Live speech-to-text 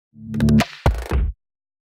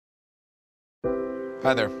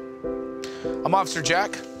Hi there. I'm Officer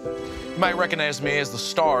Jack. You might recognize me as the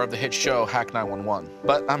star of the hit show Hack 911,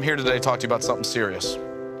 but I'm here today to talk to you about something serious.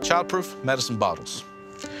 Childproof medicine bottles.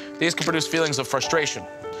 These can produce feelings of frustration,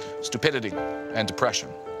 stupidity, and depression.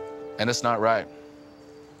 And it's not right.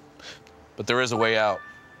 But there is a way out,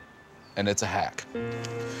 and it's a hack.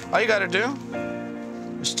 All you gotta do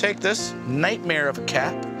is take this nightmare of a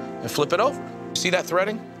cap and flip it over. See that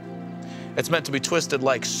threading? It's meant to be twisted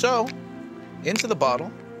like so into the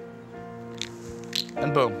bottle,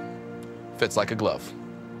 and boom, fits like a glove.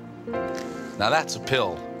 Now that's a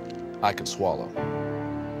pill I could swallow.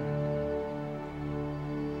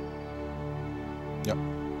 Yep.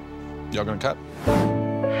 Y'all gonna cut?